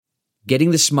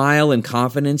Getting the smile and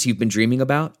confidence you've been dreaming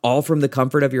about, all from the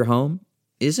comfort of your home,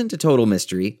 isn't a total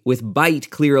mystery with Byte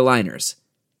clear aligners.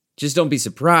 Just don't be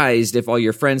surprised if all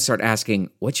your friends start asking,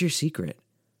 "What's your secret?"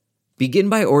 Begin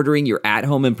by ordering your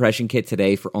at-home impression kit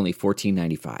today for only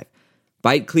 $14.95.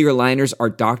 Byte clear aligners are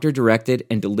doctor-directed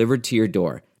and delivered to your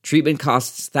door. Treatment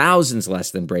costs thousands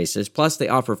less than braces, plus they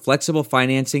offer flexible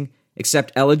financing,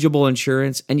 accept eligible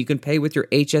insurance, and you can pay with your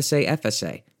HSA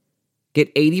FSA. Get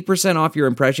 80% off your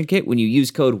impression kit when you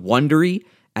use code WONDERY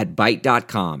at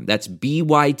Byte.com. That's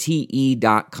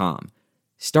BYTE.com.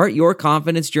 Start your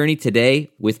confidence journey today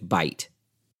with Byte.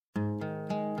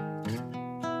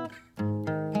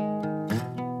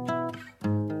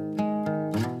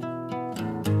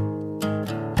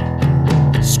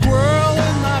 Squirrel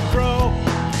in my fro,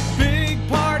 big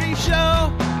party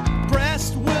show.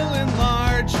 Breast will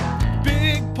enlarge,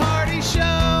 big party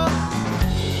show.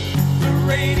 The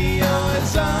radio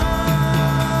is on.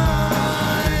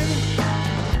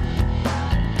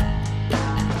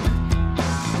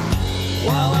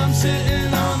 While I'm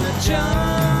sitting on the john.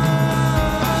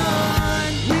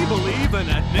 We believe in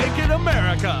a naked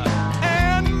America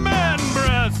and man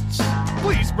breasts.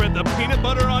 Please spread the peanut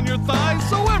butter on your thighs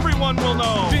so everyone will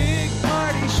know. Big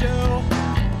party show.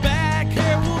 Back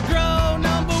hair will grow.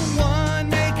 Number one,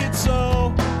 make it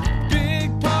so.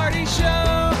 Big party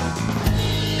show.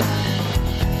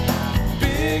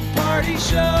 Big party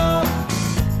show.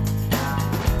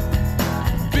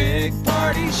 Big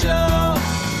party show.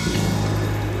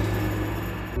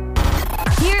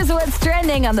 Here's what's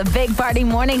trending on the Big Party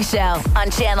Morning Show on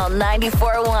Channel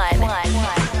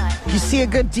 94.1. You see a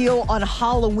good deal on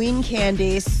Halloween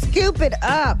candy, scoop it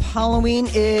up. Halloween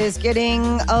is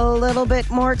getting a little bit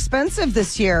more expensive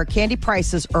this year. Candy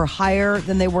prices are higher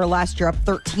than they were last year, up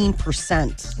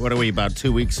 13%. What are we, about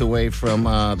 2 weeks away from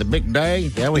the big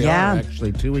day? Yeah, we are,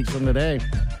 actually, 2 weeks from today.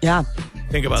 Yeah.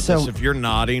 Think about this. If you're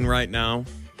nodding right now,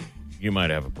 you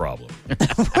might have a problem.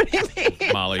 What do you mean?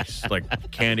 Molly's like,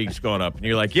 candy's going up. And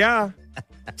you're like, yeah,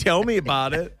 tell me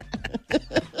about it.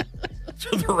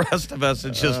 So the rest of us,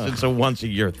 it's a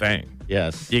once-a-year thing.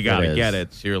 Yes. You got to get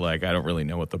it. So you're like, I don't really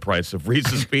know what the price of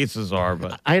Reese's Pieces are.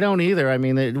 But I don't either. I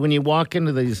mean, when you walk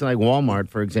into these, like Walmart,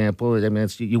 for example, I mean,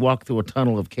 you walk through a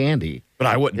tunnel of candy. But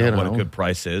I wouldn't know what a good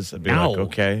price is. I'd be like,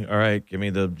 okay, all right, give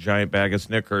me the giant bag of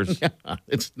Snickers. Yeah,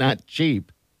 it's not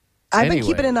cheap. I've been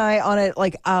keeping an eye on it.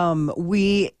 Like,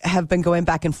 we have been going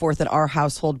back and forth in our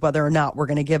household whether or not we're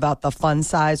going to give out the fun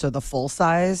size or the full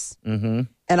size. Mm-hmm.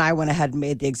 And I went ahead and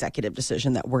made the executive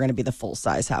decision that we're going to be the full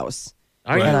size house.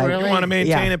 Are you really? You want to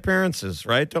maintain appearances,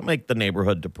 right? Don't make the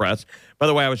neighborhood depressed. By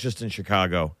the way, I was just in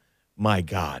Chicago. My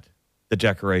God, the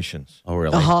decorations. Oh,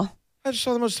 really? Uh-huh. I just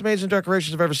saw the most amazing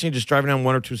decorations I've ever seen just driving down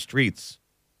one or two streets.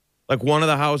 Like one of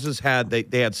the houses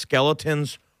they had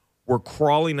skeletons were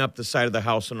crawling up the side of the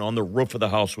house, and on the roof of the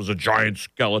house was a giant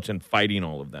skeleton fighting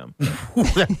all of them.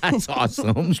 That's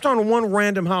awesome. Just on one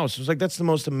random house. It was like, that's the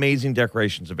most amazing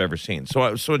decorations I've ever seen. So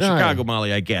in Chicago,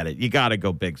 Molly, I get it. You got to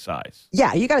go big size.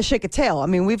 Yeah, you got to shake a tail. I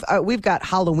mean, we've got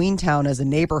Halloween Town as a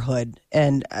neighborhood,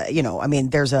 and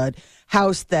there's a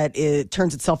house that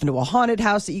turns itself into a haunted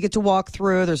house that you get to walk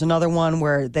through. There's another one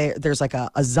where there's like a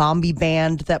zombie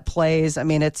band that plays. I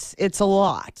mean, it's a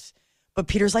lot. But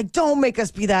Peter's like, don't make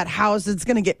us be that house. It's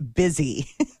going to get busy.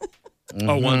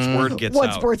 Once word gets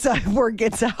out. Once word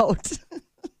gets out.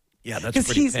 Yeah, that's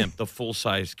pretty pimp. The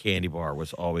full-size candy bar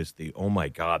was always oh my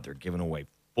God, they're giving away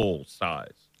full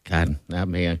size. God, not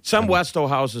me. Some Westo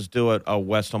houses do it.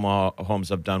 Westo homes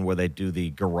have done where they do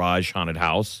the garage haunted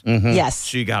house. Mm-hmm. Yes.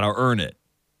 So you got to earn it.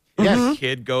 Yes.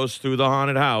 Kid goes through the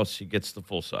haunted house, he gets the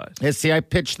full size. Yeah, see, I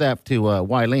pitched that to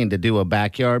Wileen to do a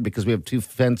backyard because we have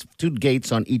two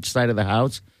gates on each side of the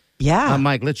house. Yeah. I'm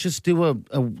like, let's just do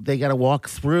they got to walk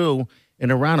through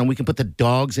and around, and we can put the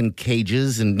dogs in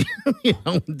cages and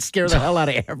scare the hell out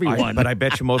of everyone. But I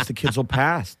bet you most of the kids will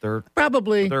pass. We're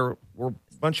a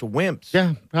bunch of wimps.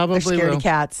 Yeah, probably. They're scaredy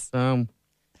cats.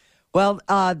 Well,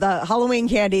 the Halloween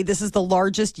candy, this is the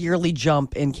largest yearly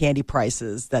jump in candy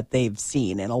prices that they've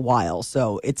seen in a while.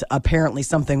 So it's apparently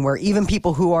something where even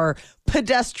people who are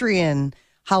pedestrian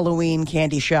Halloween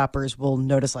candy shoppers will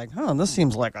notice, like, this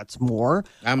seems like it's more.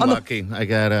 I'm lucky. I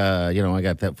got, I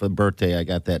got that for birthday. I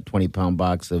got that 20-pound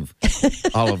box of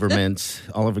Oliver mints,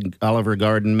 Oliver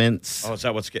Garden mints. Oh, is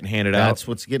that what's getting handed out? That's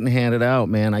what's getting handed out,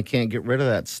 man. I can't get rid of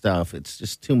that stuff. It's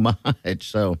just too much.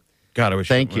 So. God, I wish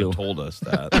Thank you you would have told us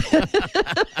that.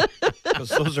 Because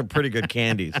those are pretty good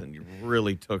candies, and you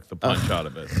really took the punch out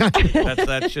of it.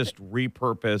 That's just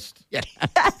repurposed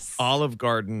Olive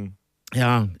Garden.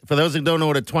 Yeah. For those who don't know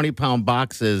what a 20-pound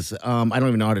box is, I don't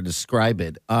even know how to describe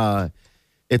it.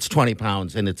 It's 20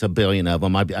 pounds, and it's a billion of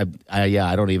them. I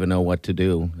don't even know what to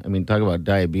do. I mean, talk about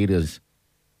diabetes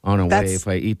on a way if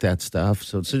I eat that stuff.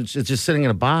 So it's just sitting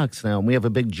in a box now. And we have a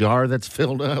big jar that's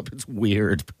filled up. It's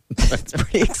weird. It's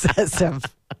pretty excessive.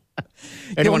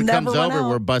 Anyone You'll comes never run over, out.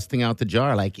 we're busting out the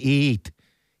jar like, eat.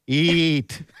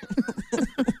 Did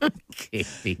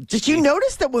you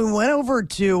notice that when we went over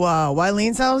to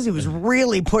Wileen's house, he was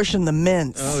really pushing the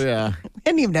mints? Oh, yeah. We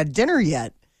hadn't even had dinner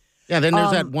yet. Yeah, then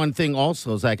there's that one thing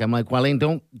also. It's like, I'm like, Wileen,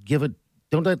 don't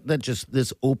let that just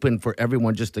this open for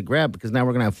everyone just to grab, because now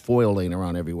we're going to have foil laying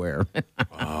around everywhere.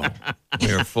 Wow.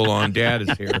 Your full-on dad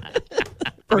is here.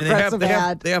 Progressive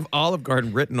ad. They have Olive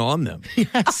Garden written on them.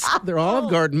 Yes, they're Olive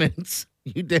Garden mints.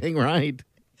 You dang right.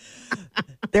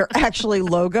 They're actually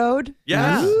logoed.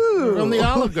 Yeah. From the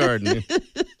Olive Garden.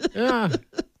 Yeah. Can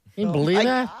you believe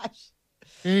that? Gosh.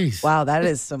 Jeez. Wow, that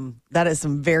is some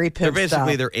very They're pimp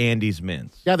basically stuff. they're Andy's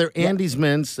mints. Yeah, they're Andy's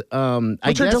mints. I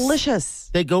Which are guess delicious.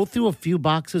 They go through a few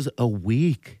boxes a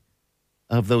week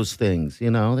of those things. You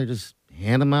know, they just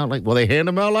hand them out they hand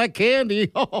them out like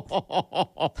candy.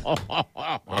 All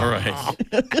right.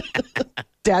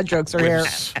 Dad jokes are here.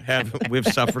 We've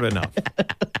suffered enough.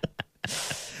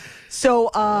 So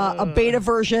a beta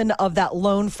version of that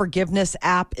loan forgiveness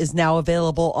app is now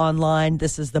available online.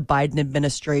 This is the Biden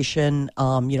administration,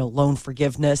 loan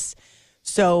forgiveness.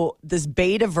 So this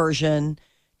beta version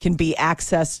can be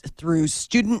accessed through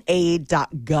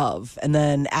studentaid.gov, and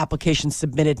then applications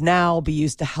submitted now will be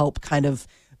used to help kind of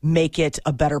make it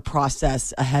a better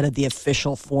process ahead of the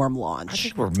official form I launch.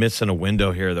 think we're missing a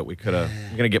window here that we could have.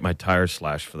 I'm going to get my tires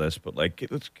slashed for this, but let's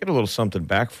get a little something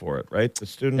back for it, right? The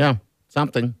student. Yeah,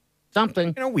 something.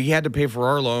 We had to pay for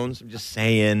our loans. I'm just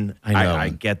saying. I know. I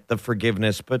get the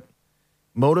forgiveness, but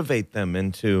motivate them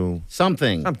into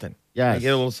Something. Yeah, Yes. get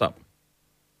a little something.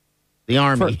 The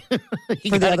Army.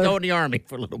 You got to other- go in the Army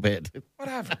for a little bit.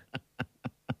 Whatever.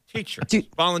 Teachers, Do-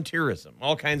 volunteerism,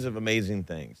 all kinds of amazing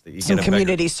things that you Some can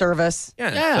community service. Yeah,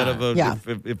 instead of Yeah.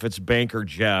 if it's Banker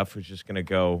Jeff who's just going to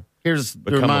go Here's your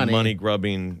become money. a money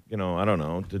grubbing, I don't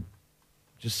know.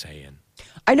 Just saying.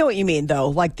 I know what you mean, though.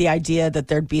 Like the idea that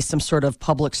there'd be some sort of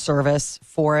public service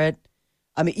for it.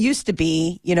 I mean, it used to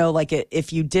be,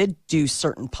 if you did do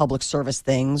certain public service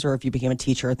things, or if you became a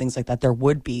teacher or things like that, there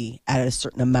would be at a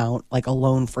certain amount, like a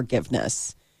loan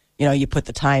forgiveness. You put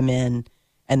the time in,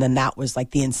 and then that was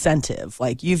like the incentive.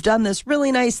 Like, you've done this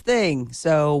really nice thing,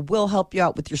 so we'll help you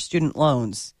out with your student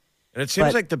loans. And it seems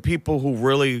But- like the people who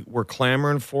really were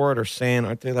clamoring for it are saying,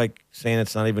 aren't they saying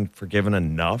it's not even forgiven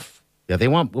enough? Yeah, they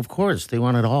want it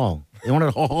all. They want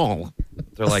it all.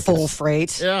 They're The like, full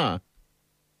freight. Yeah.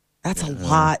 That's a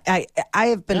lot. I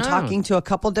have been Yeah. talking to a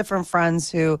couple different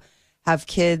friends who have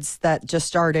kids that just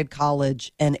started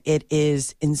college, and it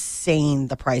is insane,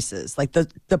 the prices, like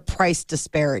the price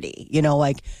disparity,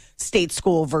 like state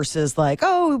school versus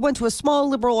we went to a small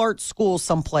liberal arts school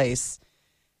someplace,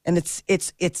 and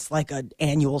it's like an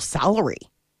annual salary.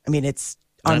 I mean, it's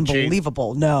Not cheap.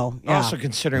 unbelievable. No. Yeah. also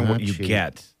considering Not what you cheap.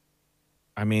 get.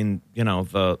 I mean,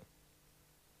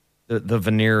 the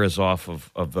veneer is off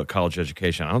of the college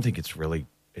education. I don't think it's really,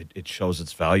 it shows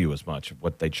its value as much of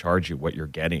what they charge you, what you're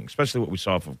getting, especially what we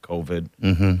saw off of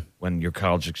COVID when your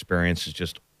college experience is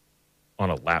just on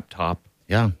a laptop.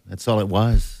 Yeah, that's all it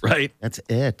was. Right. That's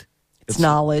it. It's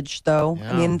knowledge, though. I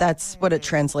Yeah. mean, that's what it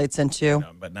translates into.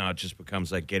 But now it just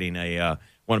becomes like getting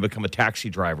want to become a taxi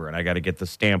driver and I got to get the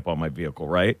stamp on my vehicle,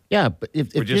 right? Yeah, but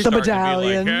if We're you're just The starting to be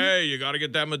medallion. like, hey, you got to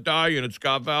get that medallion. It's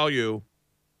got value.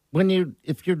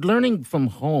 if you're learning from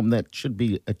home, that should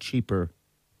be it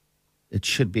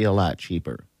should be a lot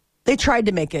cheaper, They tried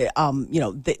to make it,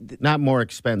 not more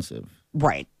expensive.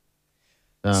 right.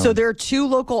 So there are two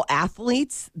local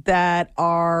athletes that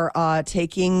are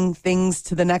taking things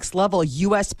to the next level.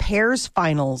 U.S. pairs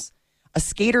finals, a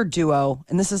skater duo,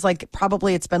 and this is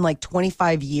it's been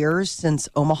 25 years since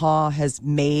Omaha has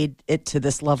made it to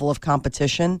this level of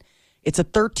competition. It's a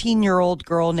 13-year-old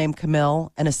girl named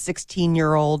Camille and a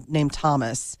 16-year-old named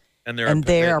Thomas. And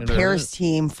they're a pairs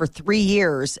team for 3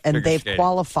 years, and Figure they've skating.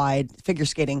 qualified figure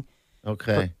skating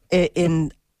Okay.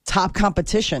 in top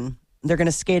competition. They're going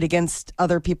to skate against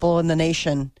other people in the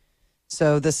nation.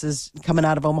 So this is coming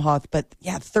out of Omaha. But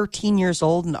 13 years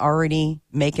old and already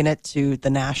making it to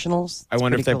the Nationals. I It's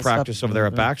wonder pretty if they cool stuff. practice over there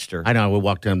at Baxter. I know. We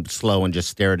walked in slow and just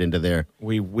stared into there.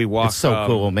 We walk. It's so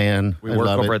cool, man. We I work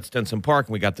love over it. at Stinson Park,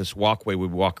 and we got this walkway we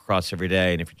walk across every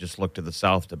day. And if you just look to the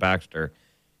south to Baxter,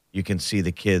 you can see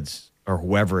the kids or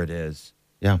whoever it is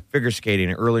Yeah. figure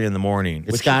skating early in the morning.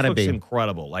 It's which gotta looks be.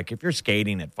 incredible. Like if you're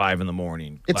skating at 5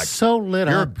 a.m, It's so lit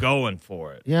you're up. going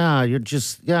for it. Yeah, you're.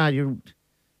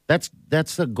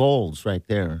 That's the goals right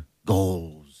there.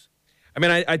 Goals. I mean,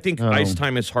 I think ice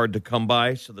time is hard to come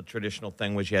by. So the traditional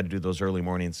thing was you had to do those early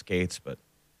morning skates. But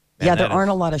man, there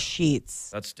aren't a lot of sheets.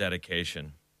 That's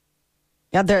dedication.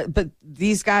 Yeah, but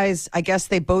these guys, I guess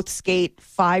they both skate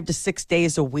 5 to 6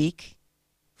 days a week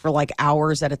for like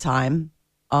hours at a time.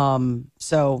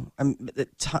 So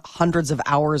hundreds of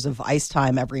hours of ice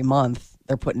time every month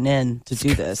they're putting in to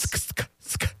do this.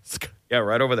 Yeah,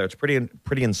 right over there. It's pretty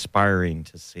inspiring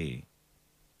to see.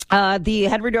 The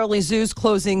Henry Dorley Zoo's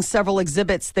closing several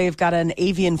exhibits. They've got an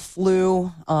avian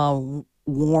flu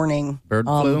warning. Bird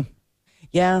flu?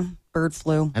 Yeah, bird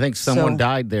flu. I think someone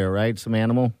died there, right? Some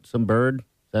animal, some bird.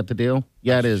 Is that the deal?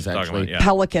 Yeah, it is actually. About,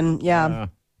 Pelican, yeah.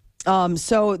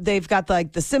 So they've got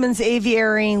like the Simmons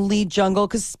Aviary, Lee Jungle,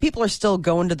 because people are still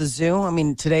going to the zoo. I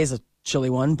mean, today's a chilly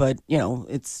one, but,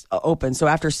 it's open. So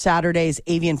after Saturday's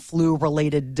avian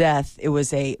flu-related death, it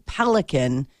was a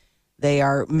pelican. They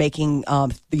are making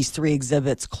these 3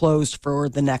 exhibits closed for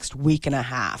the next week and a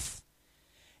half.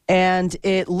 And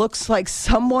it looks like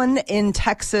someone in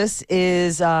Texas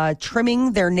is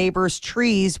trimming their neighbor's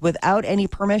trees without any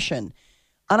permission.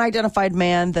 Unidentified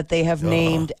man that they have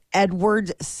named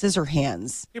Edward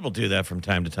Scissorhands. People do that from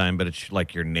time to time, but it's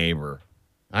like your neighbor.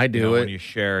 I do it. When you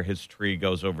share, his tree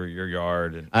goes over your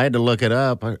yard. And I had to look it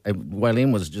up.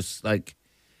 Wileen was just like,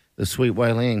 the sweet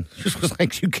Wileen. She was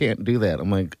like, you can't do that. I'm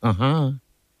like,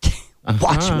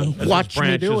 Watch me. Watch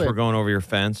me do it. We're going over your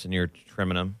fence and you're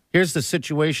trimming them. Here's the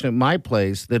situation at my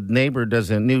place. The neighbor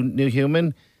doesn't, new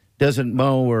human, doesn't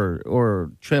mow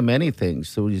or trim anything.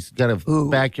 So he's got a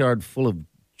backyard full of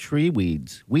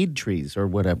weed trees or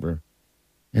whatever.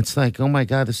 It's like, oh my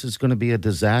God, this is going to be a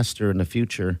disaster in the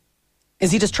future.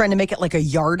 Is he just trying to make it like a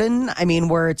garden? I mean,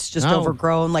 where it's just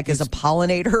overgrown, like as a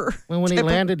pollinator? Well, when he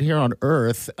landed here on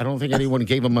Earth, I don't think anyone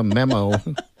gave him a memo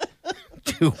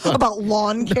about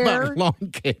lawn care. About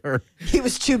lawn care. He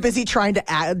was too busy trying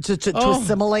to add to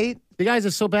assimilate. The guys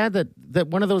are so bad that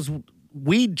one of those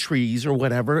weed trees or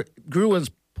whatever grew and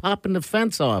was popping the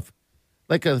fence off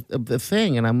like a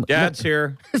thing, and I'm Dad's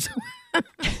here.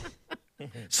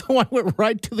 So I went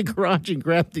right to the garage and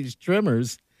grabbed these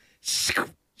trimmers.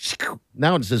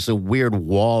 Now it's just a weird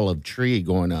wall of tree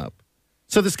going up.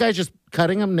 So this guy's just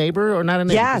cutting him, neighbor or not a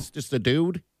neighbor? Yeah. Just a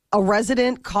dude? A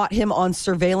resident caught him on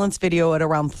surveillance video at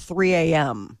around 3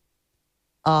 a.m.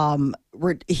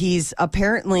 He's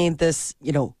apparently this,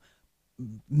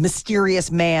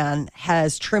 mysterious man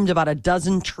has trimmed about a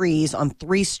dozen trees on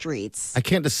 3 streets. I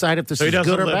can't decide if this is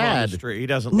good or bad. On the street. He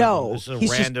doesn't No, live on, this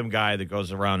is a random guy that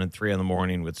goes around at 3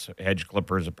 a.m. with hedge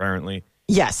clippers, apparently.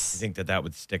 Yes. I think that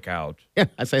would stick out. Yeah,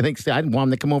 I think I didn't want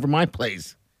him to come over my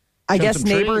place. I guess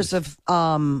neighbors have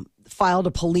filed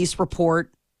a police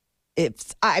report. I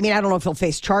don't know if he'll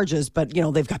face charges, but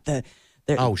they've got the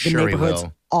neighborhoods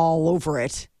all over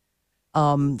it.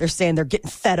 They're saying they're getting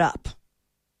fed up.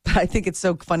 But I think it's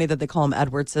so funny that they call him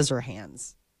Edward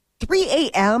Scissorhands. 3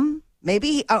 a.m.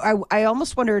 Maybe I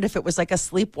almost wondered if it was like a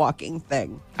sleepwalking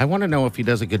thing. I want to know if he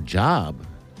does a good job.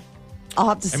 I'll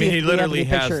have to see. He literally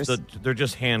has they're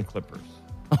just hand clippers.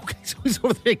 Okay, so he's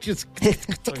over there just.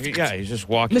 Yeah, he's just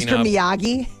walking Mr. up,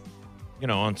 Miyagi.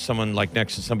 On someone like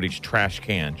next to somebody's trash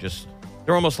can.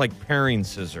 They're almost like paring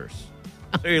scissors.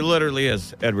 So he literally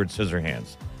is Edward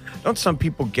Scissorhands. Don't some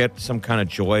people get some kind of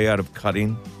joy out of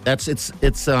cutting?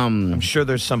 I'm sure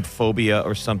there's some phobia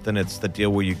or something. It's the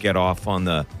deal where you get off on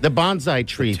the bonsai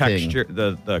tree texture, thing.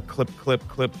 The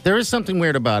clip. There is something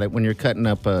weird about it when you're cutting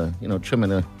up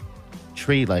trimming a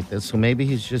tree like this. So maybe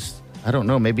he's just, I don't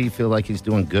know, maybe you feel like he's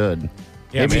doing good.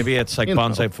 Yeah, maybe it's like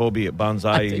bonsai phobia,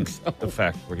 bonsai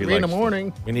effect. Where he 3 in the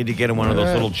morning. We need to get him one of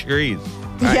those little trees.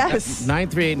 Yes.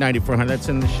 938-9400. That's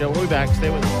in the show. We'll be back. Stay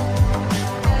with us.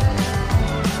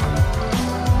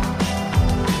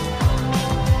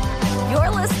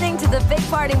 You're listening to the Big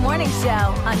Party Morning Show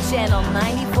on Channel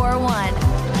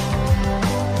 94.1.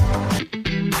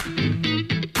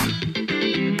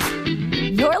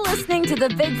 You're listening to the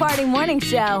Big Party Morning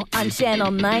Show on Channel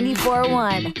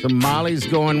 94.1. So Molly's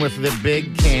going with the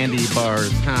big candy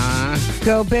bars, huh?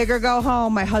 Go big or go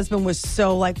home. My husband was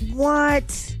so like,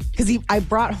 what? Because I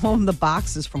brought home the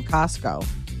boxes from Costco.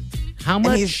 How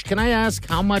much? Can I ask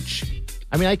how much?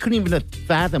 I mean, I couldn't even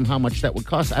fathom how much that would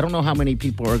cost. I don't know how many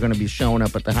people are going to be showing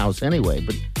up at the house anyway,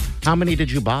 but how many did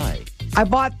you buy? I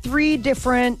bought 3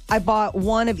 different. I bought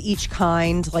one of each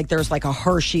kind. Like there's like a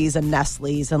Hershey's and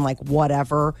Nestle's and like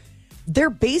whatever. They're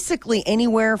basically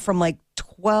anywhere from like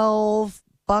 $12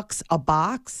 a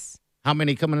box. How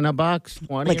many come in a box?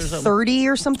 20 like or something? 30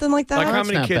 or something like that. Like how That's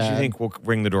many not kids do bad. you think will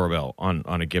ring the doorbell on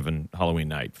a given Halloween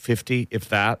night? 50, if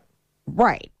that?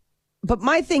 Right. But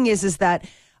my thing is that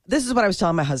this is what I was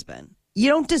telling my husband. You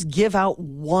don't just give out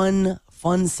one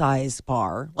fun size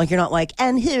bar. Like you're not like,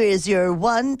 and here is your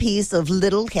one piece of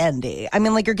little candy. I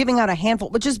mean, like you're giving out a handful,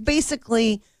 which is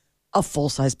basically a full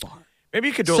size bar. Maybe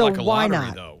you could do So it like a why lottery,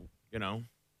 not? though. You know?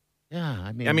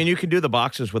 Yeah, I mean, you could do the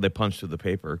boxes where they punch through the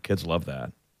paper. Kids love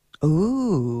that.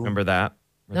 Ooh. Remember that?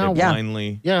 Where No, they yeah.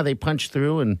 blindly. yeah, they punch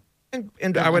through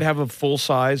And I would have a full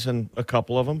size and a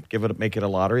couple of them. Make it a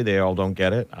lottery. They all don't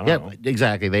get it. I don't yeah, know.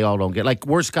 exactly. They all don't get like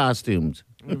worst costumes.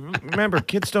 Remember,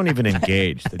 kids don't even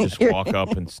engage. They just walk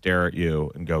up and stare at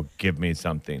you and go, "Give me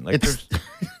something." Like It's there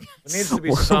needs to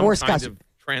be some Worst kind costume. of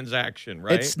transaction,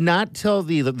 right? It's not till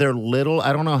they're little.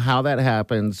 I don't know how that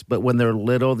happens, but when they're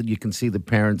little, that you can see the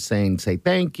parents say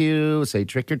thank you, say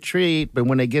trick or treat. But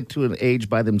when they get to an age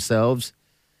by themselves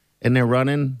and they're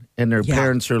running, and their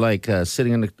parents are like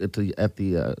sitting at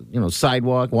the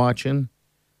sidewalk watching,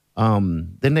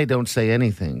 then they don't say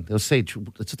anything. They'll say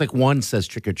it's like one says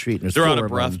trick or treat. And there's They're out four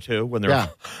of breath them. too when they're.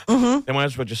 Yeah. They might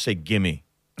as well just say "gimme."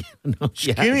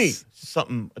 Yes. Gimme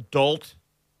something adult.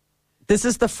 This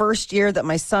is the first year that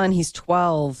my son, he's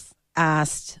 12,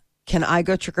 asked, can I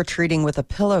go trick-or-treating with a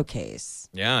pillowcase?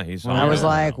 Yeah, he's. I was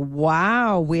like,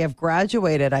 wow, we have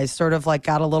graduated. I sort of like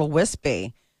got a little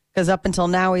wispy because up until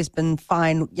now he's been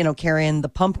fine, carrying the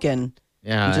pumpkin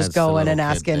Yeah, and just it's a going little and kid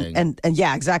asking. thing. And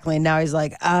yeah, exactly. And now he's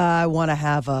like, I want to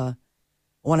have a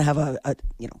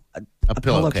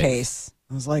pillowcase.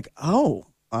 I was like, oh,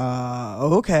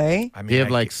 okay. I Do you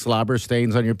have like slobber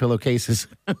stains on your pillowcases?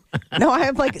 No, I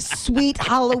have like sweet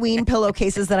Halloween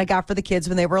pillowcases that I got for the kids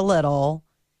when they were little.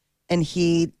 And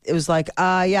it was like,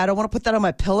 I don't want to put that on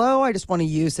my pillow. I just want to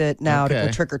use it now to go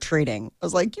Okay. trick or treating. I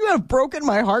was like, you have broken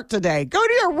my heart today. Go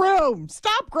to your room.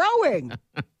 Stop growing.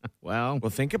 Well,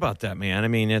 think about that, man. I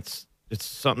mean, it's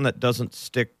something that doesn't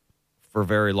stick for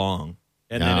very long,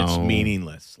 and then it's No.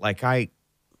 meaningless. Like I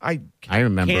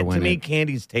remember can't, when to me, it-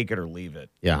 candy's take it or leave it.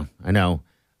 yeah, I know.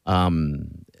 We're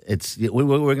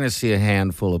going to see a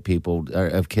handful of people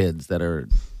of kids that are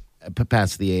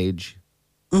past the age.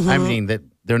 I mean that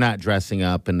they're not dressing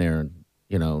up and they're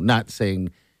not saying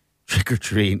trick or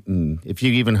treat. And if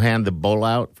you even hand the bowl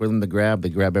out for them to grab, they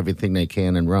grab everything they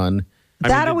can and run.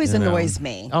 That always annoys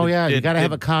me. Oh yeah, you Did- got to have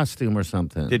did- a costume or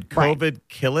something. Did COVID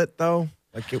kill it though?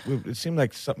 Like it seemed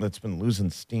like something that's been losing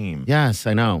steam. Yes,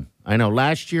 I know.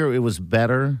 Last year it was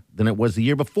better than it was the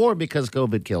year before because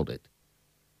COVID killed it.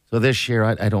 So this year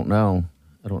I don't know.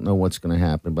 I don't know what's going to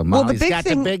happen. But Well, the Molly's big got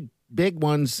thing- the big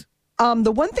ones.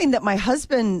 The one thing that my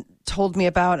husband told me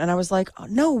about, and I was like, oh,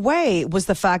 no way, was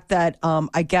the fact that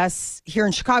I guess here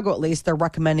in Chicago, at least, they're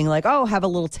recommending like, oh, have a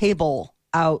little table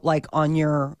out like on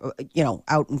your,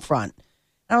 out in front.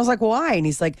 And I was like, why? And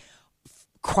he's like,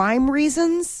 crime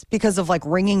reasons because of like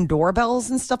ringing doorbells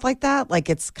and stuff like that. Like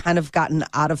it's kind of gotten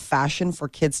out of fashion for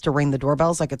kids to ring the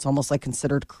doorbells. Like it's almost like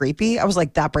considered creepy. I was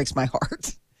like, that breaks my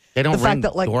heart. They don't the fact ring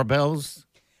that, like- doorbells.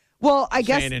 Well, I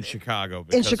guess Saying in Chicago.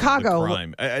 Because Chicago. of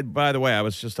the crime. By the way, I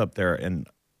was just up there, and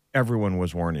everyone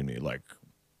was warning me, like,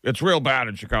 it's real bad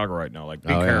in Chicago right now. Like,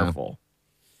 be Oh, yeah. careful.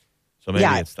 So maybe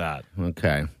Yeah. it's that.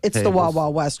 Okay, it's the Wild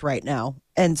Wild West right now.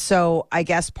 And so I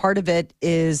guess part of it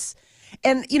is,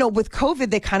 and, with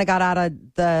COVID, they kind of got out of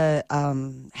the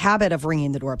habit of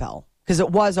ringing the doorbell because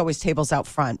it was always tables out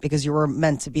front because you were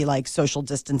meant to be like social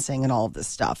distancing and all of this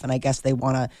stuff. And I guess they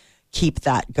want to keep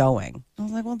that going. I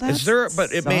was like, well, that's Is there?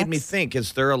 But it made me think: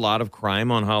 is there a lot of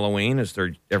crime on Halloween? Is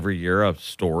there every year a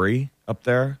story up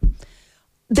there?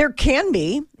 There can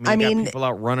be. I mean, you got people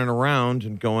out running around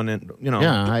and going in.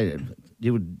 Yeah,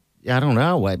 I don't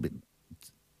know.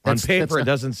 On paper, it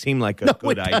doesn't seem like a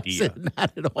good it idea. doesn't,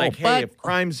 not at all. Like, hey, but if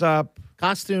crime's up,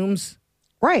 costumes.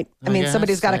 Right. I mean, guess.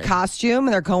 somebody's got a costume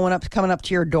and they're coming up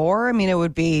to your door. I mean, it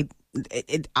would be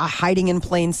hiding in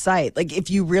plain sight. Like if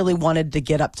you really wanted to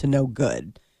get up to no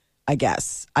good, I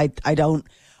guess.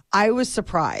 I was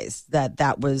surprised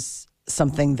that was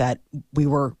something that we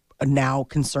were now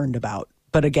concerned about.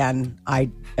 But again, I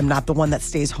am not the one that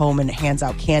stays home and hands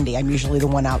out candy. I'm usually the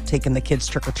one out taking the kids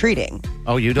trick-or-treating.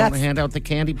 Oh, you don't That's- hand out the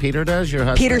candy? Peter does? Your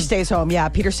husband? Peter stays home. Yeah,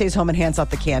 Peter stays home and hands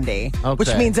out the candy. Which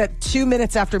Okay. means that 2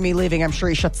 minutes after me leaving, I'm sure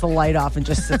he shuts the light off and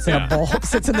just sits in a bowl,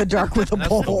 sits in the dark with a that's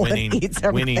bowl the and eats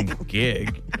everything. winning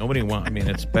gig. Nobody wants. I mean,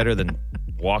 it's better than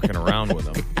walking around with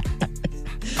them.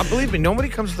 Believe me, nobody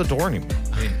comes to the door anymore.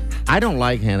 I mean, I don't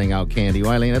like handing out candy.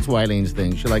 Wileen, that's Wileen's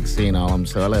thing. She likes seeing all of them,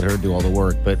 so I let her do all the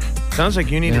work. But sounds like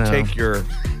you need to Yeah. take your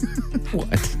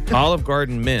what? Olive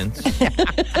Garden mints,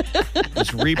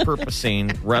 just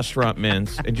repurposing restaurant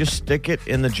mints, and just stick it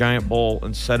in the giant bowl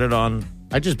and set it on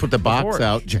I just put the box porch.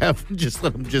 out, Jeff. Just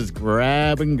let them just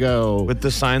grab and go. with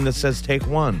the sign that says "Take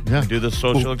one." Yeah. Do the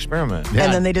social experiment. Yeah.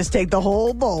 And then they just take the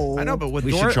whole bowl. I know, but with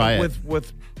We should try it.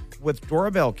 with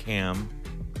doorbell cam,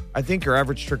 I think your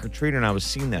average trick-or-treater, and I was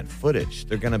seeing that footage,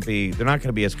 they're not going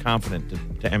to be as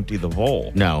confident to empty the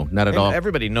bowl. No, not at all.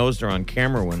 Everybody knows they're on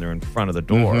camera when they're in front of the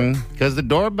door. Because the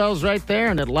doorbell's right there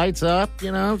and it lights up,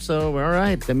 so all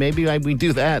right, then maybe we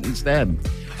do that instead.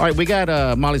 All right, we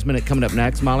got Molly's Minute coming up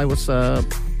next. Molly, what's up?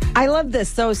 I love this.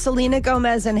 So Selena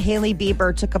Gomez and Hailey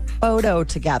Bieber took a photo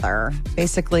together,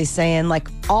 basically saying, like,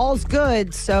 all's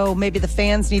good, so maybe the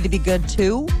fans need to be good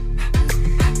too.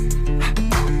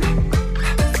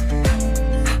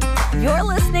 You're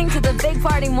listening to the Big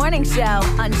Party Morning Show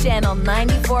on Channel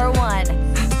 94.1.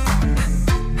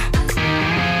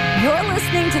 You're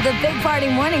listening to the Big Party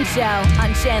Morning Show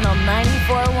on Channel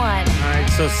 94.1. All right,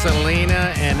 so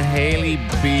Selena and Hailey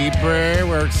Bieber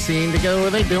were seen together. What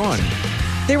are they doing?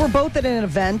 They were both at an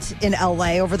event in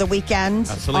L.A. over the weekend.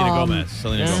 Selena Gomez.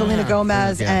 Selena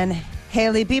Gomez and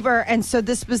Hailey Bieber. And so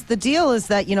this was the deal is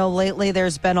that, lately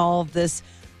there's been all of this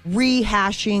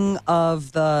rehashing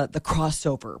of the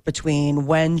crossover between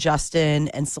when Justin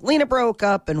and Selena broke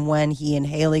up and when he and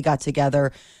Hailey got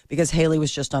together, because Hailey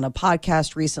was just on a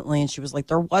podcast recently and she was like,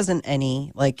 there wasn't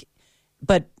any,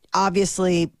 but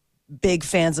obviously big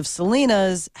fans of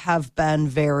Selena's have been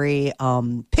very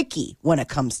picky when it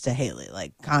comes to Hailey,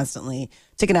 like constantly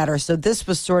ticking at her. So this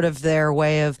was sort of their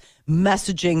way of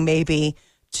messaging maybe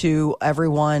to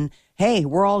everyone, hey,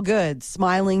 we're all good,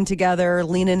 smiling together,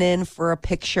 leaning in for a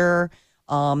picture.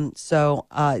 So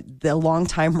the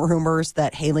longtime rumors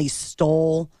that Hailey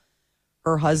stole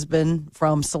her husband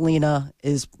from Selena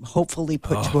is hopefully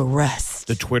put to rest.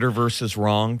 The Twitterverse is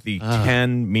wrong. The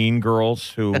 10 mean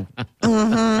girls who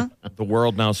the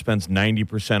world now spends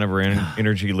 90% of her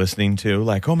energy listening to.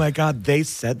 Like, oh my God, they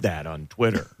said that on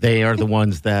Twitter. They are the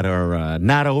ones that are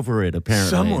not over it,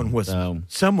 apparently.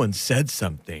 Someone said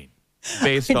something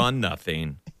based on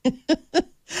nothing.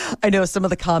 I know some of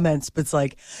the comments, but it's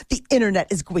like, the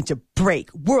internet is going to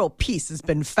break. World peace has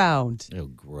been found. Oh,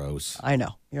 gross. I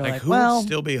know. You're like, who would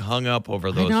still be hung up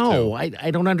over those two? I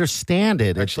don't understand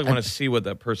it. I actually want to see what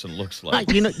that person looks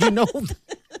like. You know.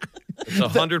 It's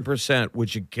 100%.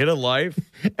 Would you get a life?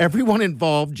 Everyone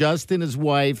involved, Justin, his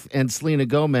wife, and Selena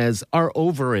Gomez, are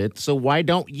over it. So why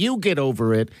don't you get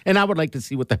over it? And I would like to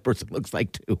see what that person looks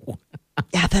like, too.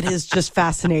 Yeah, that is just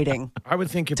fascinating. I would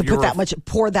think if to you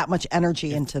pour that much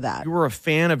energy into that. You were a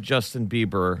fan of Justin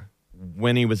Bieber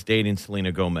when he was dating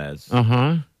Selena Gomez.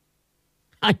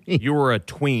 You were a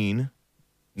tween.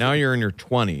 Now you're in your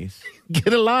 20s.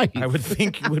 Get a life. I would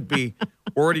think you would be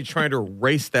already trying to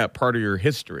erase that part of your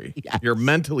history. Yes. You're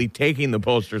mentally taking the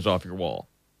posters off your wall.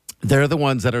 They're the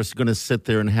ones that are going to sit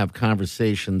there and have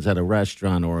conversations at a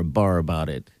restaurant or a bar about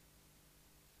it.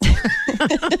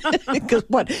 Because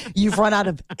what? You've run out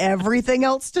of everything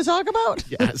else to talk about?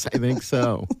 Yes, I think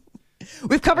so.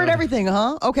 We've covered everything,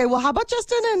 huh? Okay, well, how about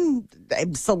Justin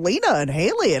and Selena and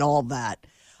Hailey and all that?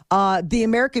 The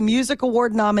American Music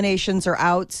Award nominations are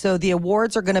out. So the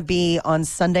awards are going to be on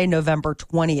Sunday, November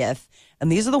 20th. And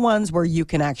these are the ones where you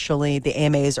can actually, the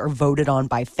AMAs are voted on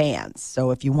by fans. So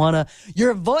if you want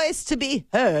your voice to be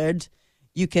heard,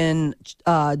 you can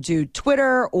do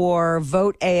Twitter or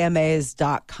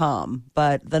voteamas.com.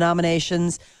 But the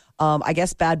nominations, I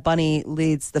guess Bad Bunny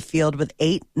leads the field with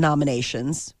 8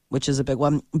 nominations, which is a big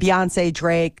one. Beyonce,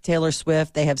 Drake, Taylor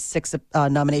Swift, they have 6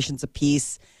 nominations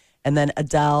apiece. And then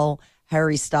Adele,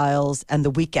 Harry Styles, and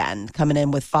The Weeknd coming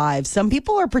in with 5. Some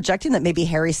people are projecting that maybe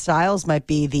Harry Styles might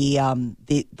be the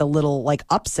little like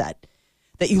upset.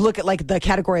 That you look at like the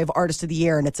category of Artist of the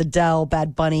Year, and it's Adele,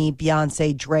 Bad Bunny,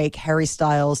 Beyonce, Drake, Harry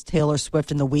Styles, Taylor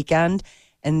Swift, and The Weeknd.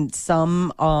 And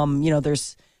some,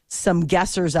 there's some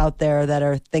guessers out there that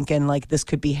are thinking like this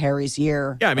could be Harry's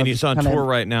year. Yeah, I mean, he's on tour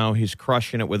right now. He's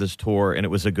crushing it with his tour, and it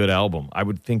was a good album. I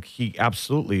would think he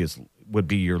absolutely would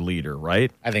be your leader,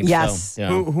 right? I think so.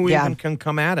 Yeah. Who even can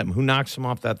come at him? Who knocks him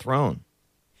off that throne?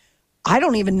 I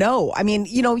don't even know. I mean,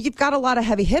 you've got a lot of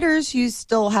heavy hitters. You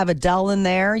still have Adele in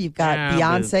there. You've got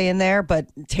Beyonce in there, but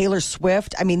Taylor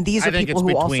Swift. I mean, these are people who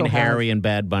also have... I think it's between Harry and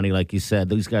Bad Bunny, like you said.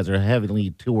 These guys are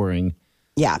heavily touring.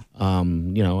 Yeah. I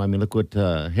mean, look what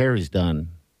Harry's done.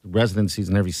 Residencies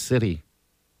in every city.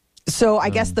 So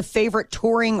I guess the favorite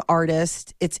touring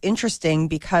artist, it's interesting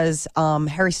because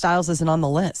Harry Styles isn't on the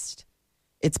list.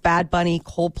 It's Bad Bunny,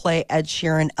 Coldplay, Ed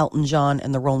Sheeran, Elton John,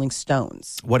 and the Rolling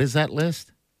Stones. What is that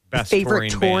list? Best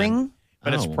favorite touring?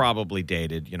 But it's probably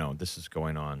dated. This is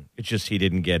going on. It's just he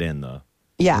didn't get in the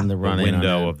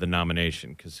window of the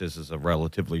nomination because this is a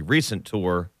relatively recent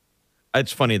tour.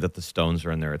 It's funny that the Stones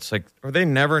are in there. It's like, are they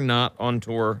never not on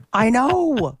tour? I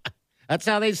know. That's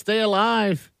how they stay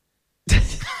alive.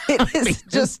 It is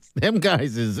just... Them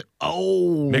guys is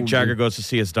old. Mick Jagger goes to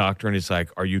see his doctor and he's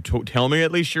like, are you tell me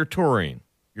at least you're touring.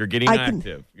 You're getting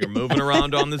active. You're moving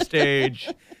around on the stage.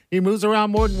 He moves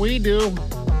around more than we do.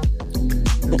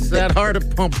 It's that hard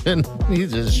of pumping.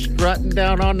 He's just strutting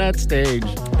down on that stage.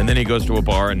 And then he goes to a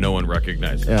bar and no one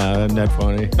recognizes him. Yeah, isn't that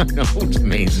funny? No, it's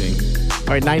amazing.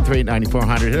 All right,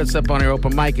 938-9400. Hit us up on our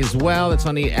open mic as well. It's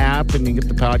on the app, and you get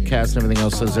the podcast and everything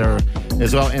else is there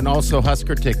as well. And also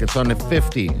Husker tickets on the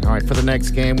 50. All right, for the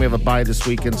next game, we have a bye this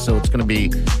weekend, so it's going to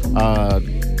be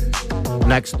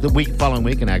following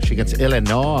weekend, actually, against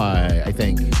Illinois, I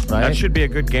think. Right? That should be a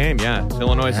good game, yeah. It's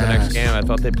Illinois' the next game. I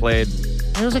thought they played...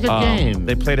 It was a good game.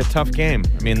 They played a tough game.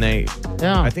 I mean, I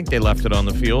think they left it on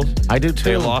the field. I do too.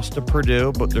 They lost to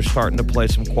Purdue, but they're starting to play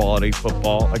some quality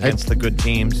football against the good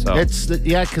teams. So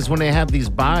because when they have these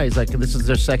buys, like this is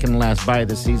their second and last bye of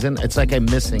the season, it's like I'm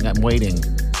waiting.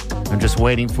 I'm just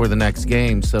waiting for the next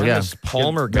game. So This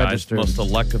Palmer guy's the most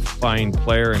electrifying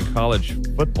player in college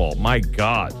football. My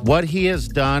God. What he has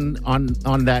done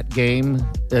on that game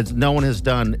is no one has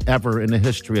done ever in the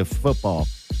history of football,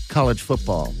 college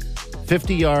football.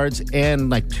 50 yards and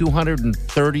like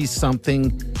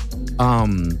 230-something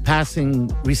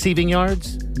receiving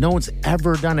yards. No one's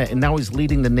ever done it, and now he's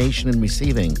leading the nation in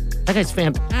receiving. That guy's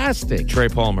fantastic. Trey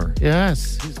Palmer.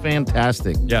 Yes, he's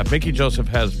fantastic. Yeah, Mickey Joseph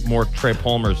has more Trey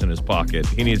Palmers in his pocket.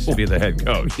 He needs to be the head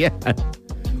coach. Yeah. All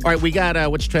right, we got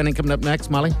what's trending coming up next,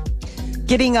 Molly?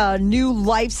 Getting a new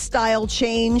lifestyle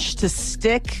change to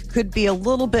stick could be a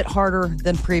little bit harder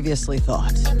than previously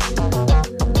thought.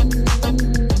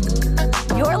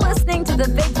 You're listening to the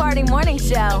Big Party Morning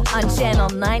Show on Channel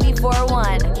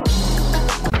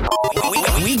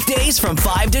 94.1. Weekdays from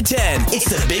 5 to 10. It's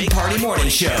the Big Party Morning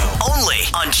Show. Only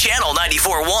on Channel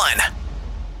 94.1.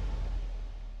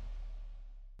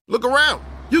 Look around.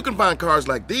 You can find cars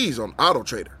like these on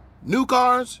AutoTrader. New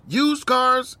cars, used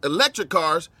cars, electric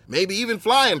cars, maybe even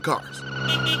flying cars.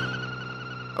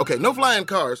 Okay, no flying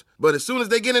cars, but as soon as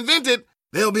they get invented,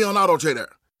 they'll be on AutoTrader.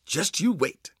 Just you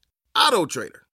wait. AutoTrader.